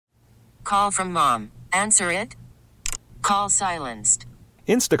Call from mom. Answer it. Call silenced.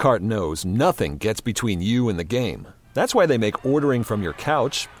 Instacart knows nothing gets between you and the game. That's why they make ordering from your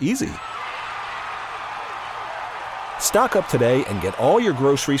couch easy. Stock up today and get all your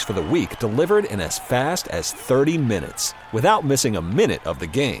groceries for the week delivered in as fast as 30 minutes without missing a minute of the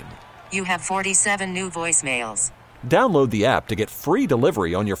game. You have 47 new voicemails. Download the app to get free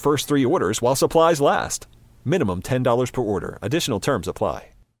delivery on your first 3 orders while supplies last. Minimum $10 per order. Additional terms apply.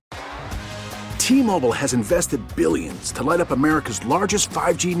 T-Mobile has invested billions to light up America's largest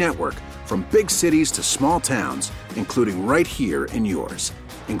 5G network, from big cities to small towns, including right here in yours.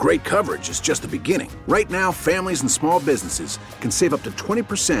 And great coverage is just the beginning. Right now, families and small businesses can save up to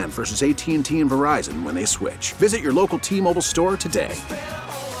 20% versus AT&T and Verizon when they switch. Visit your local T-Mobile store today.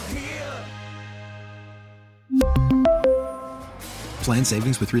 Plan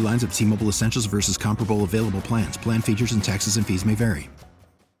savings with 3 lines of T-Mobile Essentials versus comparable available plans. Plan features and taxes and fees may vary.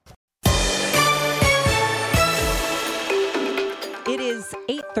 It is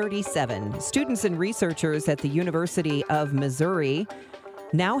 8:37. Students and researchers at the University of Missouri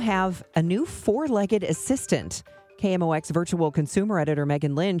now have a new 4-legged assistant. KMOX virtual consumer editor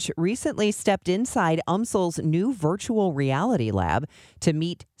Megan Lynch recently stepped inside UMSL's new virtual reality lab to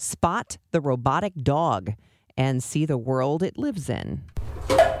meet Spot, the robotic dog, and see the world it lives in.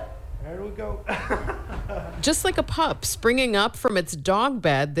 There we go. Just like a pup springing up from its dog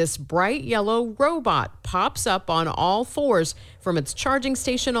bed, this bright yellow robot pops up on all 4s from its charging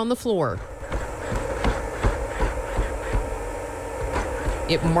station on the floor.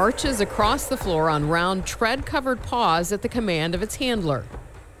 It marches across the floor on round tread-covered paws at the command of its handler.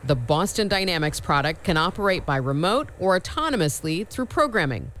 The Boston Dynamics product can operate by remote or autonomously through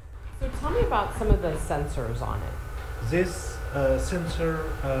programming. So tell me about some of the sensors on it. This sensor,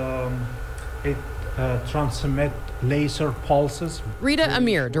 it transmit laser pulses. Rita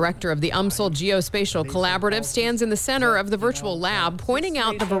Amir, director of the UMSL Geospatial Collaborative, stands in the center of the virtual lab, pointing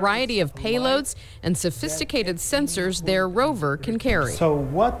out the variety of payloads and sophisticated sensors their rover can carry. So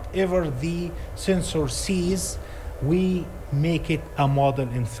whatever the sensor sees, we make it a model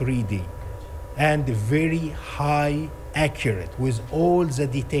in 3D and very high accurate with all the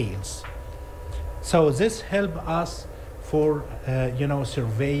details. So this help us for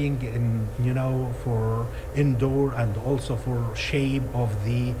surveying and for indoor and also for shape of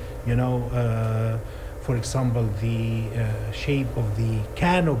the for example the shape of the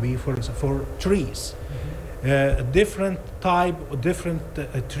canopy for trees. Different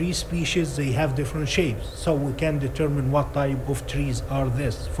tree species, they have different shapes, so we can determine what type of trees are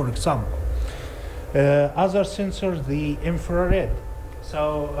this, for example. Other sensors, the infrared.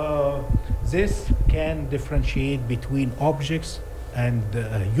 So this can differentiate between objects and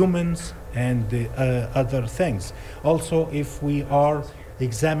humans and other things. Also, if we are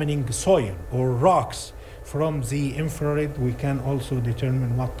examining soil or rocks from the infrared, we can also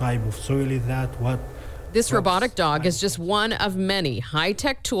determine what type of soil is that, This robotic dog is just one of many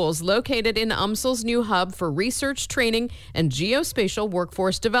high-tech tools located in UMSL's new hub for research, training, and geospatial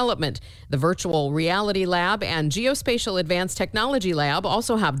workforce development. The Virtual Reality Lab and Geospatial Advanced Technology Lab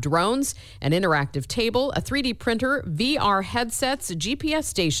also have drones, an interactive table, a 3D printer, VR headsets, GPS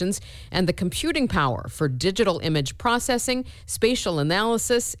stations, and the computing power for digital image processing, spatial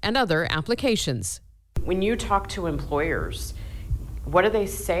analysis, and other applications. When you talk to employers, what do they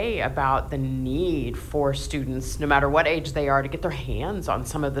say about the need for students, no matter what age they are, to get their hands on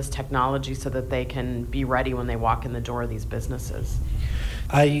some of this technology so that they can be ready when they walk in the door of these businesses?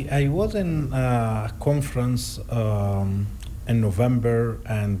 I was in a conference in November,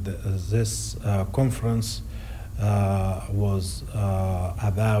 and this conference was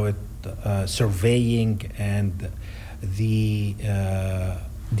about surveying and the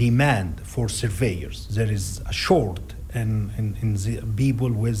demand for surveyors. There is a short in the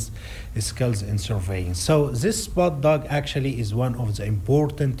people with skills in surveying. So this Spot dog actually is one of the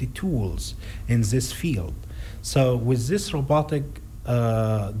important tools in this field. So with this robotic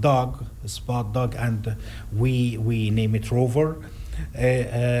dog, Spot dog, and we name it Rover,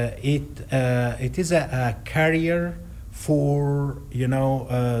 it is a carrier for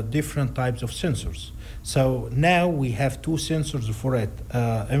different types of sensors. So now we have 2 sensors for it: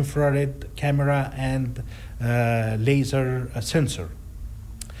 infrared camera and laser sensor.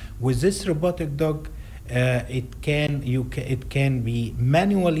 With this robotic dog, it can be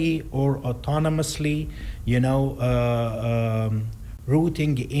manually or autonomously,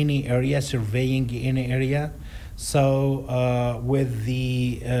 routing any area, surveying any area. So with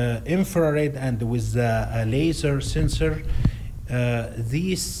the infrared and with the laser sensor,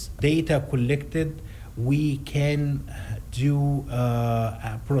 these data collected, we can do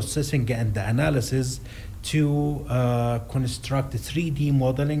processing and analysis to construct 3D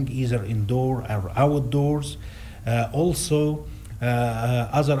modeling, either indoor or outdoors. Also,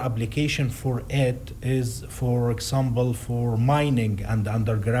 other application for it is, for example, for mining and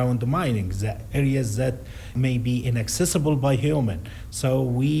underground mining, the areas that may be inaccessible by human. So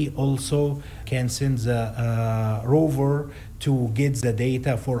we also can send the rover to get the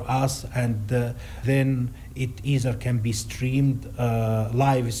data for us, and then it either can be streamed,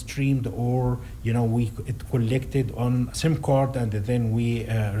 live streamed, or it collected on SIM card, and then we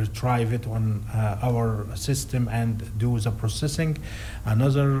retrieve it on our system and do the processing.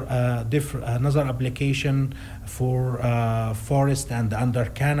 Another application for forest and under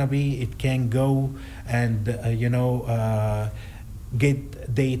canopy, it can go and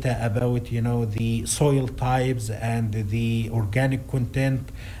get data about the soil types and the organic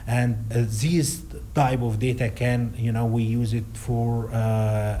content, and these type of data can we use it for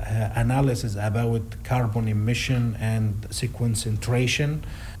analysis about carbon emission and sequestration,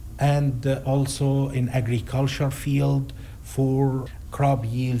 and also in agriculture field for crop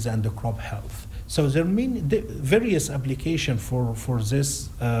yields and the crop health. So there are various applications for this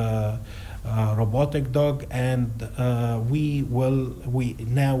robotic dog, and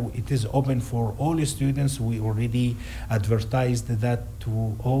now it is open for all students. We already advertised that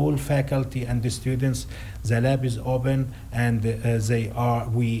to all faculty and the students. The lab is open, and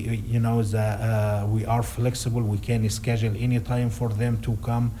we are flexible. We can schedule any time for them to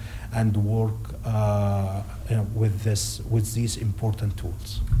come and work with these important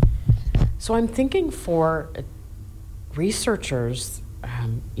tools. So I'm thinking for researchers,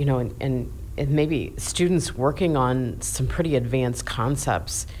 and maybe students working on some pretty advanced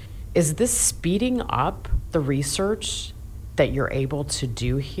concepts, is this speeding up the research that you're able to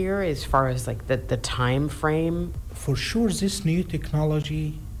do here as far as like the time frame? For sure, this new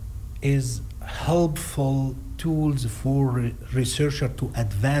technology is helpful tools for researcher to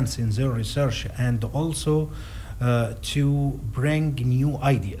advance in their research, and also to bring new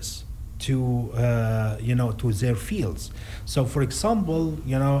ideas to their fields. So for example,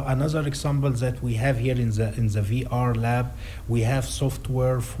 another example that we have here in the VR lab, we have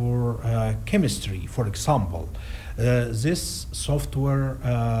software for chemistry, for example. This software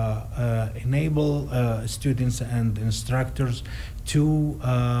enable students and instructors to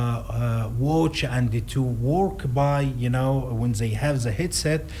watch and to work by, when they have the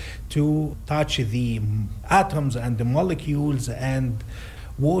headset, to touch the atoms and the molecules and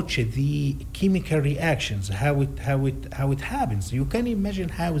watch the chemical reactions, how it happens. You can imagine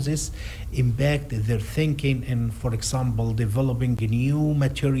how this impacted their thinking in, for example, developing new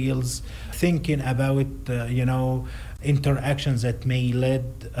materials, thinking about interactions that may lead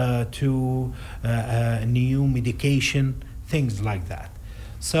to new medication, things like that.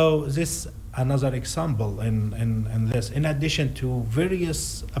 So this another example in this, in addition to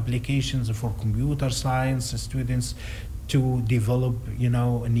various applications for computer science students to develop,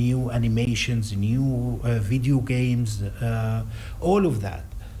 new animations, new video games, all of that.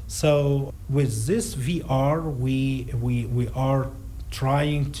 So with this VR, we are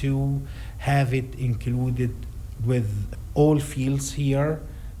trying to have it included with all fields here,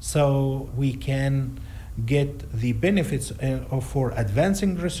 so we can get the benefits for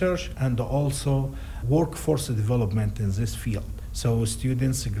advancing research and also workforce development in this field. So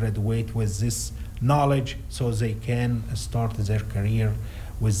students graduate with this knowledge so they can start their career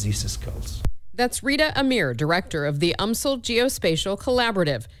with these skills. That's Rita Amir, director of the UMSL Geospatial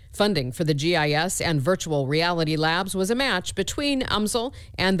Collaborative. Funding for the GIS and virtual reality labs was a match between UMSL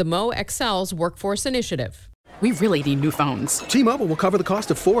and the MoXL's Workforce Initiative. We really need new phones. T-Mobile will cover the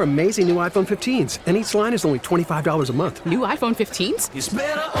cost of 4 amazing new iPhone 15s, and each line is only $25 a month. New iPhone 15s? It's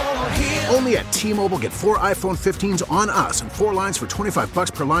better over here. Only at T-Mobile, get 4 iPhone 15s on us and 4 lines for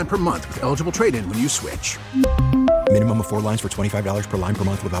 $25 per line per month with eligible trade-in when you switch. Minimum of 4 lines for $25 per line per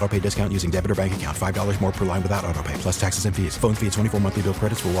month with autopay discount using debit or bank account. $5 more per line without autopay, plus taxes and fees. Phone fee at 24 monthly bill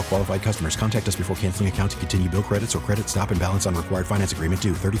credits for well-qualified customers. Contact us before canceling account to continue bill credits or credit stop and balance on required finance agreement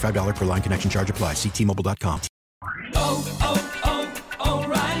due. $35 per line connection charge applies. See T-Mobile.com.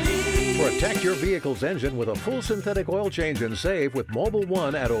 O'Reilly. Protect your vehicle's engine with a full synthetic oil change and save with Mobile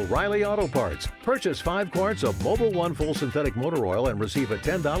One at O'Reilly Auto Parts. Purchase 5 quarts of Mobile One full synthetic motor oil and receive a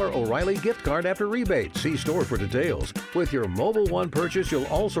 $10 O'Reilly gift card after rebate. See store for details. With your Mobile One purchase, you'll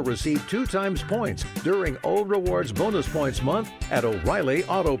also receive 2 times points during O Rewards Bonus Points Month at O'Reilly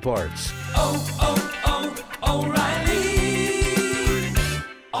Auto Parts. O'Reilly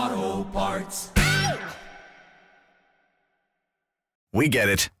Auto Parts. We get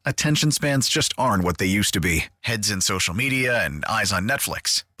it. Attention spans just aren't what they used to be. Heads in social media and eyes on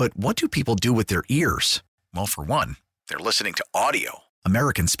Netflix. But what do people do with their ears? Well, for one, they're listening to audio.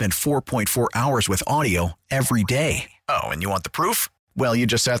 Americans spend 4.4 hours with audio every day. Oh, and you want the proof? Well, you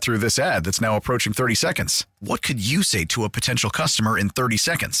just sat through this ad that's now approaching 30 seconds. What could you say to a potential customer in 30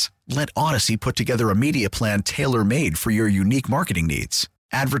 seconds? Let Odyssey put together a media plan tailor-made for your unique marketing needs.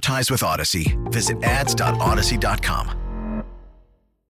 Advertise with Odyssey. Visit ads.odyssey.com.